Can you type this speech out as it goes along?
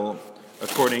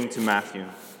According to Matthew.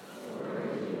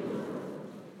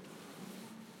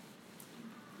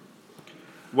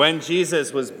 When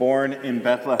Jesus was born in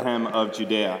Bethlehem of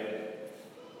Judea,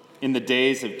 in the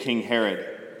days of King Herod,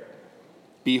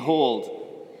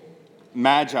 behold,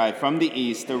 Magi from the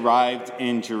east arrived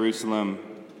in Jerusalem,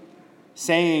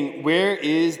 saying, "Where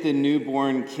is the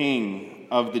newborn King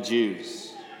of the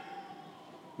Jews?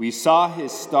 We saw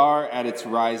his star at its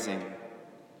rising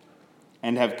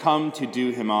and have come to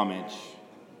do him homage."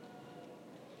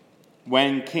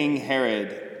 When King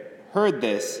Herod heard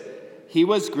this, he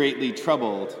was greatly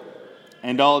troubled,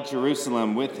 and all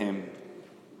Jerusalem with him.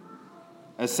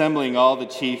 Assembling all the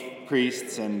chief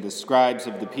priests and the scribes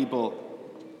of the people,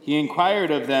 he inquired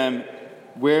of them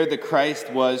where the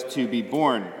Christ was to be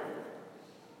born.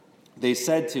 They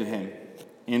said to him,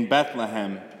 "In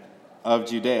Bethlehem of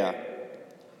Judea.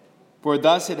 For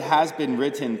thus it has been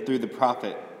written through the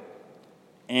prophet,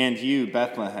 'And you,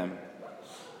 Bethlehem,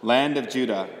 land of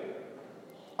Judah,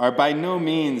 are by no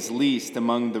means least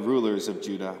among the rulers of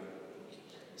Judah,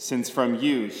 since from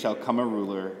you shall come a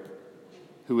ruler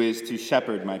who is to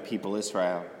shepherd my people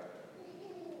Israel.'"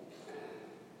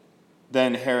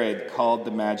 Then Herod called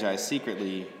the Magi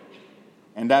secretly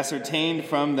and ascertained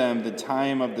from them the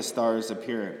time of the star's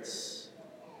appearance.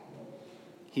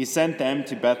 He sent them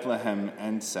to Bethlehem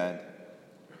and said,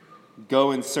 "Go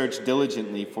and search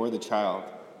diligently for the child.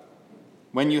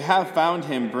 When you have found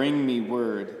him, bring me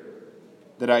word,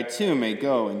 that I too may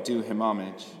go and do him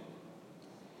homage."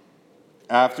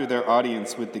 After their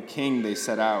audience with the king, they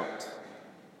set out,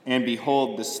 and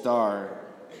behold, the star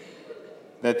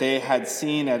that they had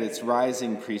seen at its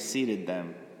rising preceded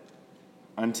them,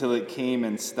 until it came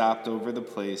and stopped over the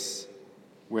place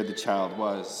where the child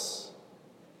was.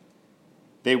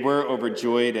 They were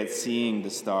overjoyed at seeing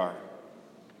the star,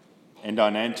 and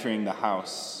on entering the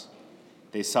house,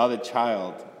 they saw the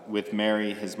child with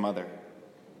Mary, his mother.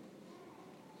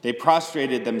 They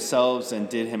prostrated themselves and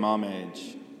did him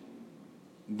homage.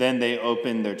 Then they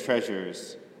opened their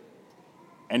treasures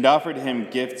and offered him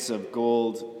gifts of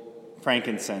gold,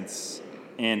 frankincense,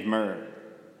 and myrrh.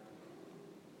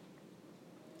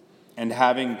 And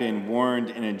having been warned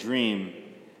in a dream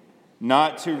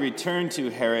not to return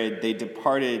to Herod, they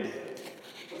departed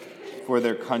for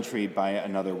their country by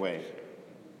another way.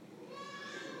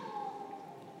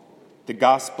 The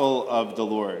Gospel of the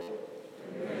Lord.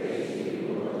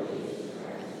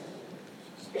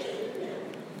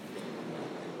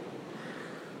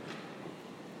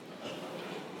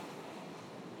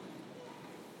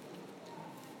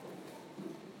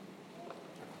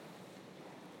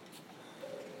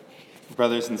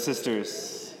 Brothers and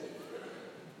sisters,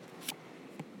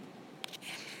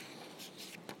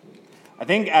 I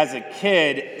think as a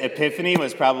kid, Epiphany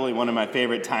was probably one of my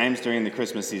favorite times during the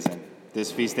Christmas season,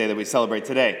 this feast day that we celebrate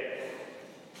today.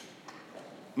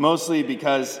 Mostly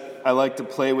because I like to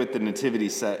play with the nativity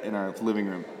set in our living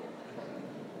room.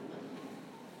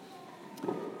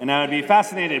 And I would be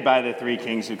fascinated by the three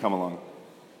kings who come along.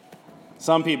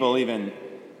 Some people, even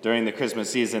during the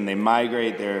Christmas season, they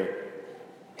migrate their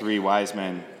three wise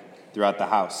men throughout the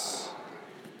house,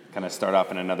 kind of start off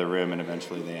in another room, and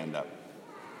eventually they end up.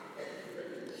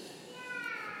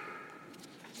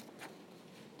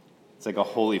 It's like a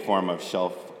holy form of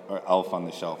shelf, or elf on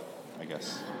the shelf, I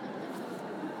guess.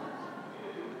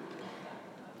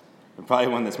 But probably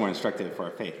one that's more instructive for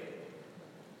our faith.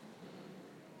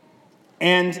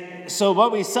 And so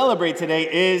what we celebrate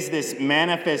today is this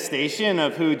manifestation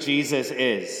of who Jesus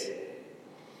is.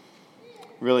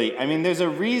 Really, I mean, there's a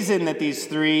reason that these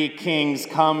three kings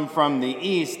come from the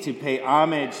east to pay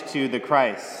homage to the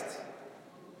Christ.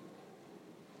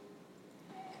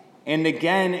 And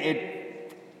again,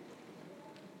 it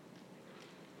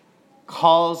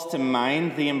calls to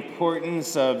mind the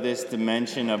importance of this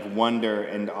dimension of wonder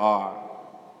and awe.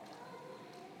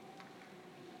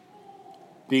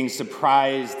 Being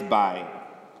surprised by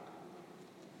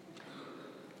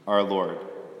our Lord.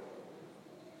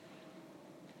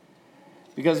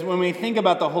 Because when we think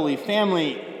about the Holy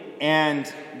Family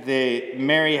and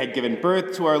Mary had given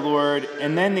birth to our Lord,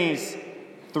 and then these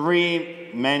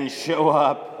three men show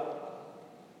up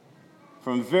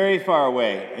from very far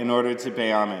away in order to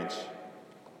pay homage,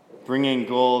 bringing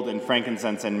gold and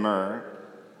frankincense and myrrh,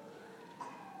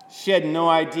 she had no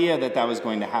idea that that was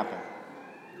going to happen.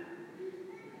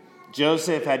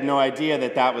 Joseph had no idea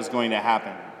that that was going to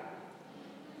happen.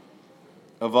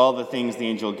 Of all the things the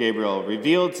angel Gabriel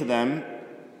revealed to them,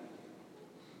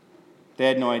 they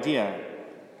had no idea.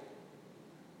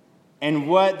 And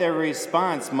what their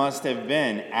response must have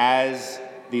been as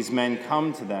these men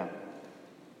come to them.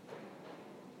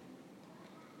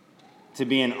 To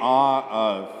be in awe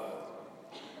of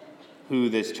who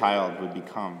this child would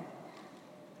become.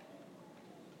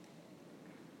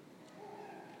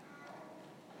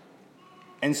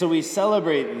 And so we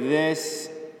celebrate this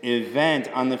event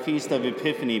on the Feast of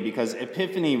Epiphany because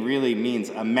Epiphany really means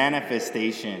a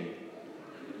manifestation.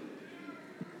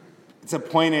 It's a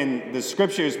point in the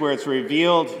scriptures where it's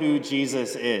revealed who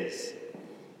Jesus is.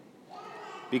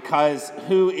 Because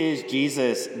who is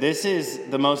Jesus? This is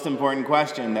the most important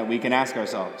question that we can ask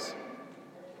ourselves.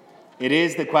 It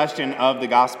is the question of the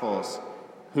Gospels.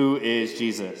 Who is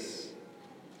Jesus?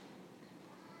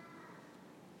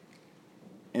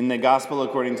 In the Gospel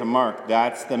according to Mark,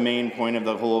 that's the main point of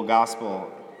the whole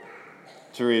Gospel,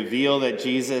 to reveal that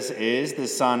Jesus is the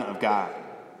Son of God.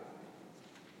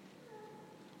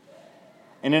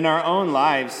 And in our own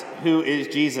lives, who is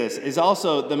Jesus is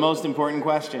also the most important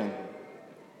question.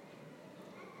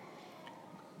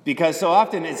 Because so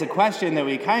often it's a question that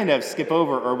we kind of skip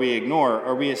over or we ignore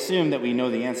or we assume that we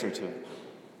know the answer to it.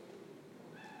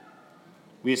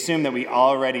 We assume that we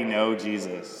already know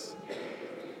Jesus,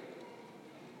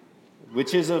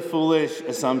 which is a foolish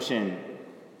assumption.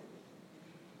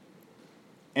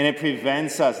 And it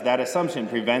prevents us, that assumption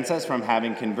prevents us from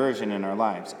having conversion in our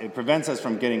lives. It prevents us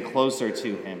from getting closer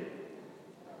to him.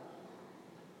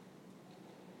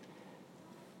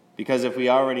 Because if we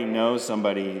already know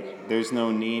somebody, there's no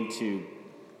need to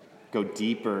go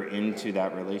deeper into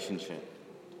that relationship.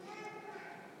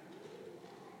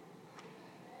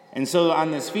 And so on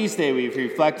this feast day, we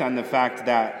reflect on the fact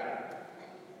that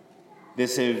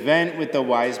this event with the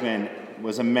wise men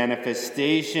was a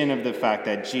manifestation of the fact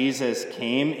that Jesus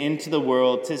came into the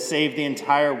world to save the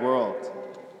entire world.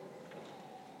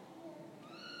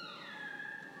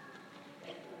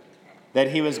 That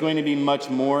he was going to be much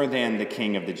more than the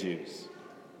King of the Jews.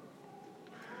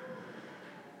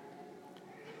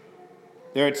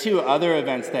 There are two other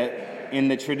events that in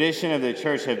the tradition of the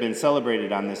church have been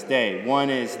celebrated on this day. One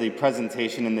is the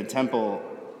presentation in the temple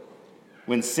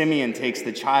when Simeon takes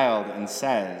the child and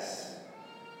says,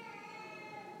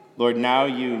 "Lord, now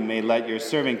you may let your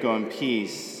servant go in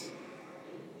peace.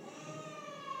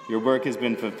 Your work has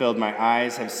been fulfilled. My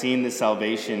eyes have seen the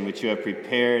salvation which you have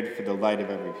prepared for the light of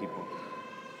every people.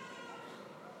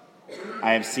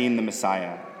 I have seen the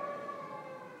Messiah."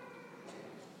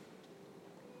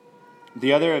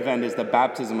 The other event is the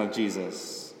baptism of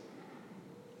Jesus.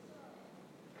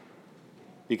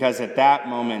 Because at that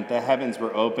moment, the heavens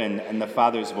were opened and the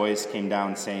Father's voice came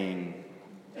down saying,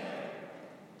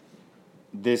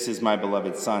 "This is my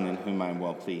beloved Son in whom I am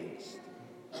well pleased."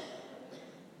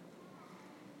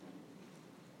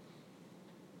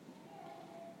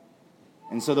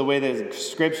 And so the way the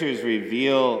scriptures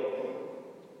reveal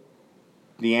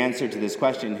the answer to this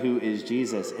question, who is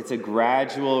Jesus? It's a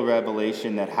gradual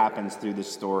revelation that happens through the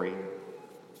story.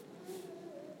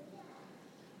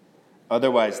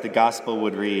 Otherwise, the gospel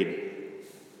would read,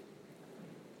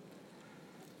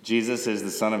 Jesus is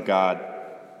the Son of God,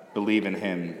 believe in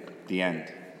him, the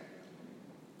end.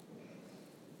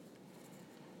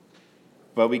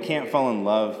 But we can't fall in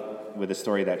love with a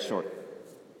story that short.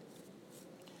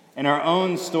 And our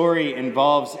own story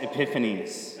involves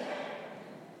epiphanies.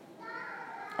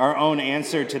 Our own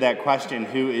answer to that question,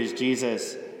 who is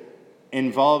Jesus,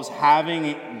 involves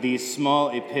having these small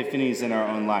epiphanies in our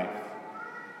own life,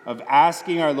 of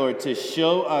asking our Lord to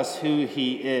show us who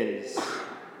he is.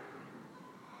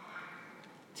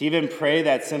 To even pray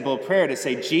that simple prayer to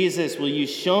say, Jesus, will you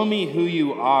show me who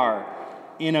you are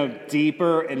in a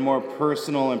deeper and more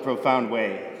personal and profound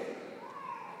way?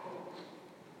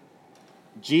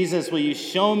 Jesus, will you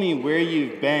show me where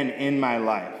you've been in my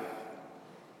life?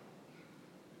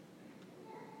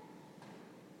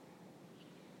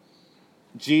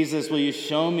 Jesus, will you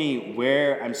show me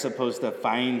where I'm supposed to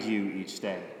find you each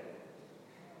day?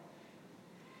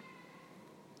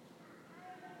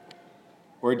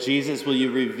 Or Jesus, will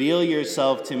you reveal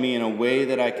yourself to me in a way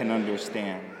that I can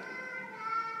understand?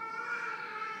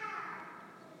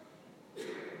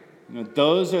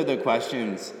 Those are the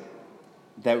questions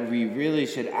that we really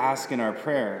should ask in our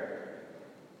prayer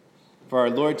for our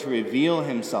Lord to reveal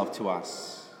himself to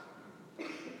us.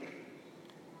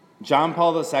 John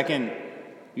Paul II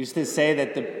used to say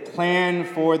that the plan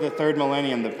for the third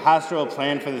millennium, the pastoral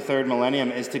plan for the third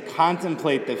millennium, is to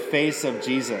contemplate the face of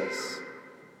Jesus.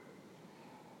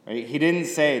 Right? He didn't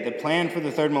say the plan for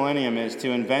the third millennium is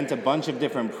to invent a bunch of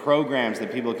different programs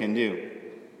that people can do.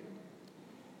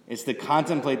 It's to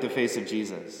contemplate the face of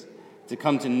Jesus, to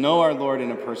come to know our Lord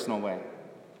in a personal way,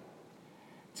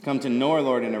 to come to know our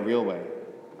Lord in a real way.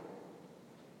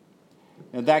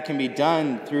 Now, that can be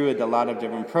done through a lot of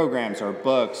different programs or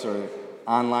books or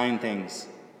online things.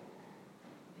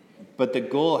 But the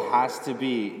goal has to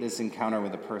be this encounter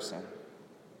with a person.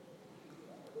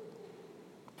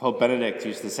 Pope Benedict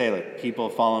used to say, like, people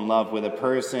fall in love with a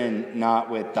person, not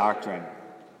with doctrine.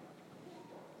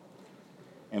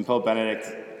 And Pope Benedict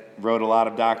wrote a lot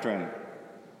of doctrine.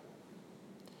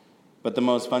 But the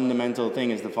most fundamental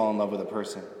thing is to fall in love with a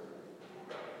person.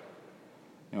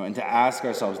 And to ask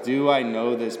ourselves, do I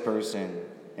know this person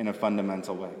in a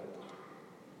fundamental way?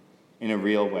 In a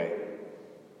real way?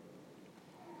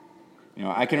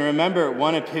 I can remember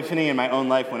one epiphany in my own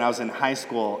life when I was in high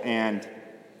school, and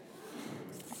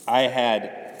I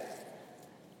had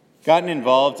gotten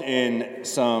involved in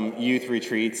some youth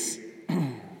retreats. I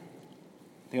think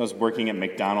I was working at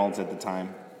McDonald's at the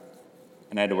time,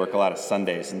 and I had to work a lot of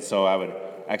Sundays, and so I would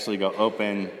actually go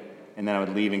open, and then I would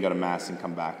leave and go to Mass and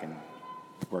come back and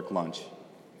work lunch.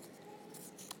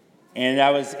 And I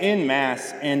was in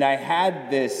Mass, and I had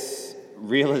this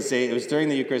realization. It was during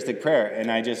the Eucharistic prayer,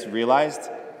 and I just realized,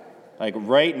 like,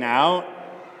 right now,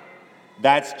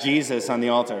 that's Jesus on the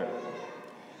altar.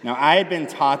 Now, I had been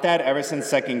taught that ever since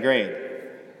second grade.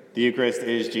 The Eucharist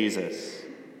is Jesus.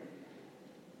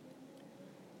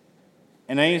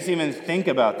 And I used to even think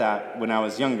about that when I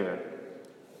was younger.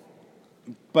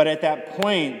 But at that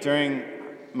point, during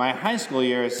my high school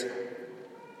years,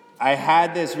 I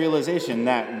had this realization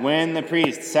that when the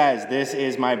priest says, "This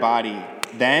is my body,"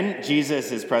 then Jesus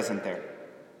is present there.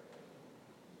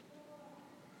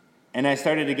 And I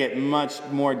started to get much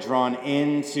more drawn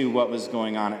into what was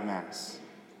going on at Mass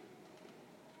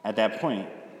at that point.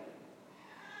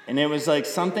 And it was like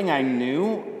something I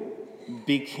knew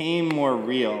became more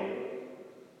real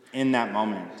in that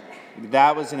moment.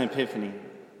 That was an epiphany.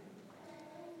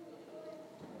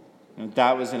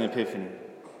 That was an epiphany.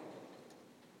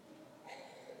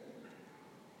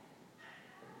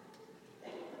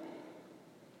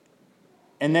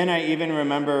 And then I even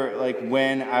remember, like,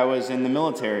 when I was in the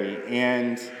military,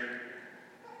 and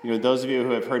those of you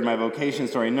who have heard my vocation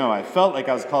story know I felt like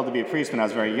I was called to be a priest when I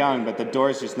was very young, but the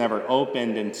doors just never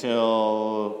opened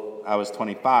until I was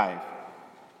 25.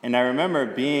 And I remember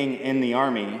being in the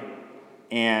Army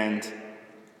and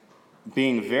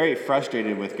being very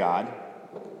frustrated with God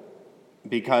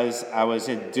because I was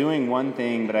doing one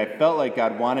thing, but I felt like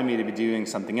God wanted me to be doing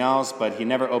something else, but he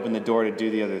never opened the door to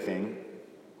do the other thing,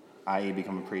 i.e.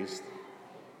 become a priest.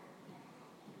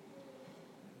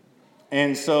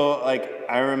 And so, like,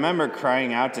 I remember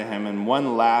crying out to him in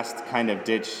one last kind of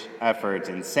ditch effort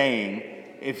and saying,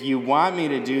 if you want me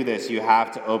to do this, you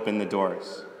have to open the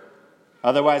doors.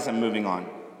 Otherwise, I'm moving on.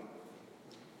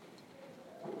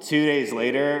 2 days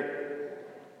later,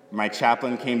 my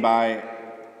chaplain came by.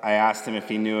 I asked him if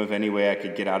he knew of any way I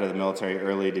could get out of the military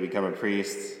early to become a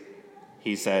priest.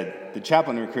 He said, the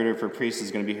chaplain recruiter for priests is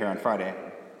going to be here on Friday.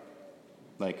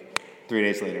 Like, 3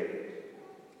 days later.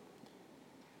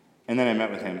 And then I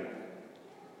met with him.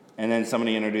 And then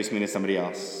somebody introduced me to somebody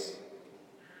else.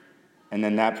 And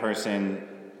then that person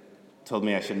told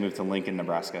me I should move to Lincoln,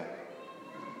 Nebraska.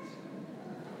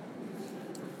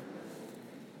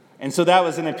 And so that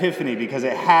was an epiphany because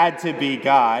it had to be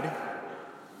God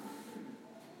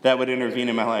that would intervene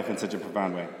in my life in such a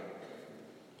profound way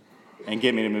and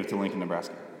get me to move to Lincoln,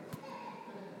 Nebraska.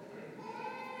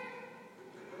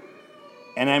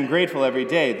 And I'm grateful every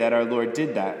day that our Lord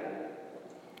did that.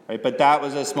 Right? But that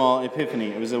was a small epiphany.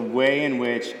 It was a way in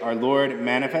which our Lord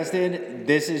manifested,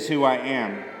 this is who I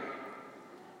am.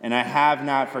 And I have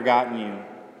not forgotten you.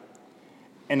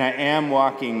 And I am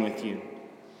walking with you.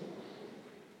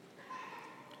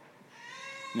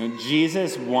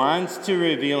 Jesus wants to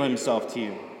reveal himself to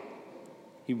you.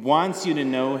 He wants you to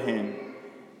know him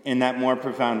in that more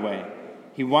profound way.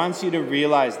 He wants you to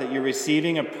realize that you're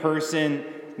receiving a person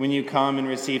when you come and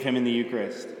receive him in the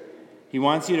Eucharist. He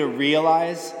wants you to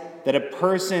realize that a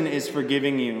person is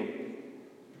forgiving you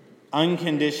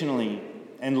unconditionally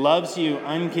and loves you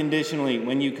unconditionally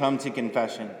when you come to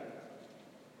confession.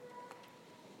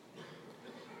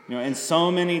 And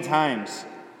so many times,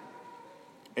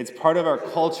 it's part of our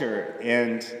culture,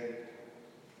 and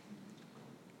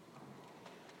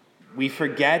we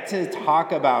forget to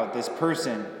talk about this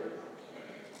person.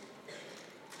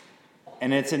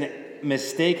 And it's a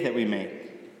mistake that we make.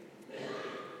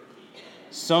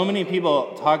 So many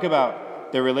people talk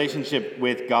about their relationship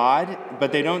with God,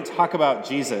 but they don't talk about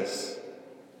Jesus.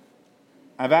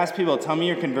 I've asked people, tell me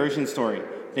your conversion story.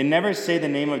 They never say the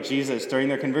name of Jesus during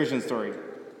their conversion story.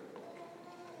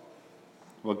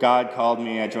 Well, God called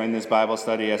me, I joined this Bible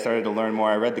study, I started to learn more,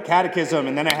 I read the catechism,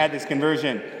 and then I had this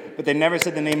conversion. But they never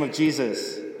said the name of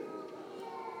Jesus.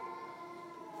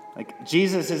 Like,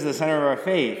 Jesus is the center of our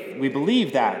faith. We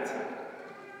believe that.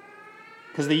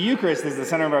 Because the Eucharist is the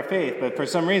center of our faith, but for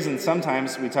some reason,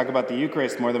 sometimes we talk about the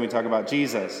Eucharist more than we talk about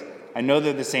Jesus. I know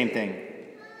they're the same thing.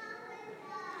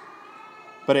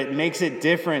 But it makes it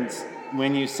different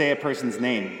when you say a person's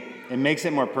name. It makes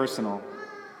it more personal.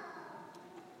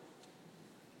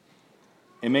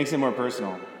 It makes it more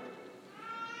personal.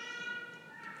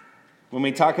 When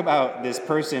we talk about this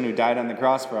person who died on the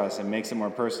cross for us, it makes it more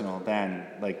personal than,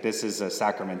 like, this is a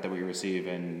sacrament that we receive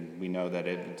and we know that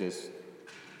it just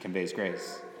conveys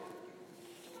grace.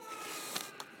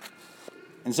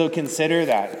 And so consider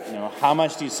that, how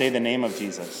much do you say the name of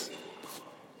Jesus?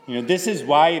 This is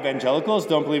why evangelicals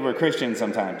don't believe we're Christians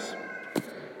sometimes.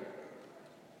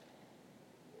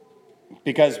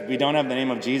 Because we don't have the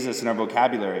name of Jesus in our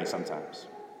vocabulary sometimes.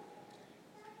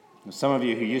 Some of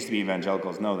you who used to be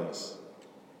evangelicals know this.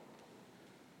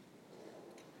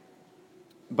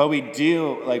 But we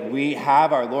do, we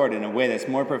have our Lord in a way that's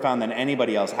more profound than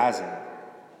anybody else has it.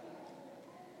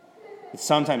 But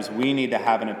sometimes we need to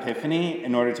have an epiphany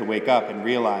in order to wake up and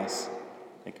realize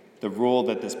the role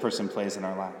that this person plays in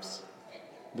our lives,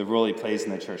 the role he plays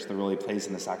in the church, the role he plays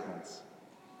in the sacraments,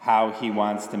 how he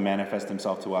wants to manifest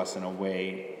himself to us in a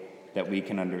way that we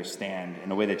can understand,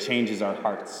 in a way that changes our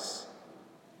hearts,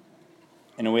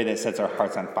 in a way that sets our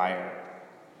hearts on fire.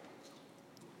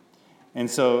 And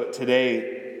so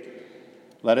today,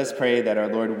 let us pray that our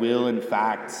Lord will, in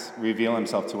fact, reveal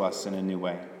himself to us in a new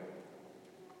way.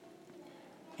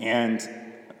 And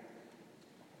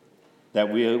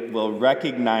that we will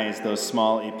recognize those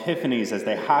small epiphanies as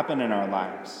they happen in our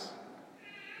lives.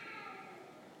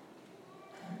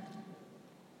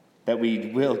 That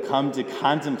we will come to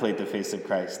contemplate the face of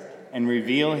Christ and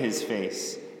reveal his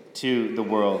face to the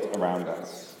world around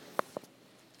us.